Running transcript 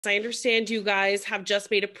I understand you guys have just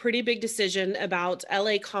made a pretty big decision about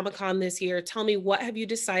LA Comic Con this year. Tell me, what have you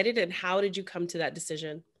decided and how did you come to that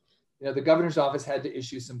decision? The governor's office had to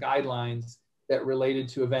issue some guidelines that related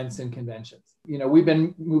to events and conventions. We've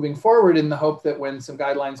been moving forward in the hope that when some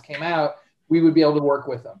guidelines came out, we would be able to work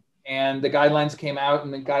with them. And the guidelines came out,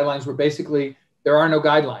 and the guidelines were basically, there are no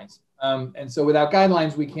guidelines. And so without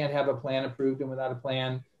guidelines, we can't have a plan approved, and without a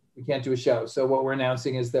plan, we can't do a show. So what we're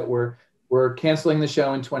announcing is that we're canceling the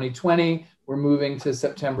show in 2020. We're moving to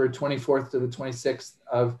September 24th to the 26th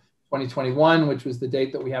of 2021, which was the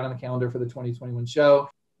date that we had on the calendar for the 2021 show.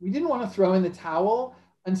 We didn't want to throw in the towel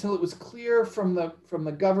until it was clear from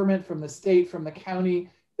the government, from the state, from the county,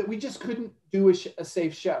 that we just couldn't do a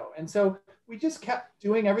safe show. And so we just kept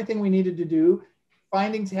doing everything we needed to do,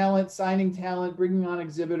 finding talent, signing talent, bringing on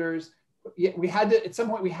exhibitors. We had to, at some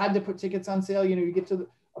point, we had to put tickets on sale. You get to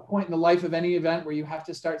a point in the life of any event where you have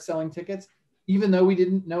to start selling tickets, even though we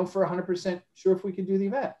didn't know for 100% sure if we could do the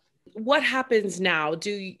event. What happens now?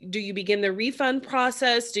 Do you begin the refund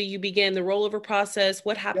process? Do you begin the rollover process?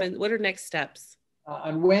 What happens? Yep. What are next steps?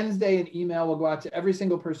 On Wednesday, an email will go out to every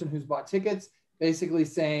single person who's bought tickets, basically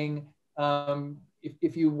saying,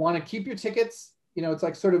 if you want to keep your tickets, it's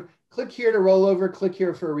like sort of click here to roll over, click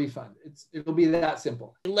here for a refund. It'll be that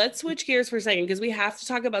simple. Let's switch gears for a second because we have to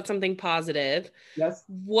talk about something positive. Yes.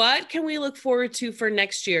 What can we look forward to for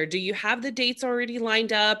next year? Do you have the dates already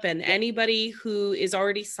lined up and anybody who is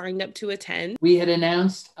already signed up to attend? We had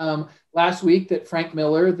announced last week that Frank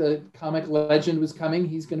Miller, the comic legend, was coming.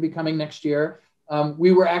 He's going to be coming next year.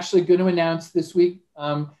 We were actually going to announce this week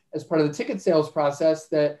as part of the ticket sales process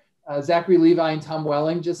that Zachary Levi and Tom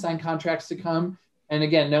Welling just signed contracts to come. And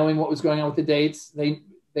again, knowing what was going on with the dates, they've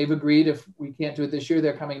agreed if we can't do it this year,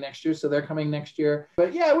 they're coming next year. So they're coming next year.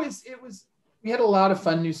 But yeah, we had a lot of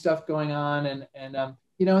fun new stuff going on. And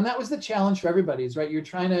that was the challenge for everybody is, right? You're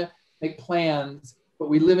trying to make plans, but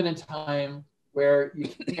we live in a time where you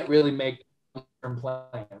can't really make long-term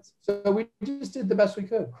plans. So we just did the best we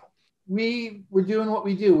could. We were doing what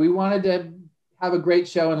we do. We wanted to have a great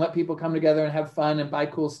show and let people come together and have fun and buy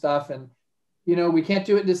cool stuff. And, we can't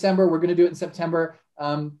do it in December. We're going to do it in September.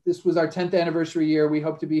 This was our 10th anniversary year. We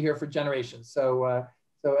hope to be here for generations. So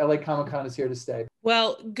LA Comic Con is here to stay.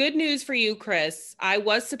 Well, good news for you, Chris. I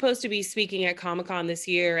was supposed to be speaking at Comic Con this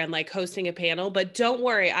year and hosting a panel, but don't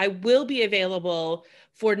worry, I will be available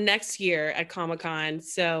for next year at Comic Con.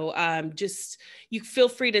 So just you feel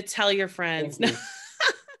free to tell your friends.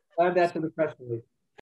 Add that to the press release.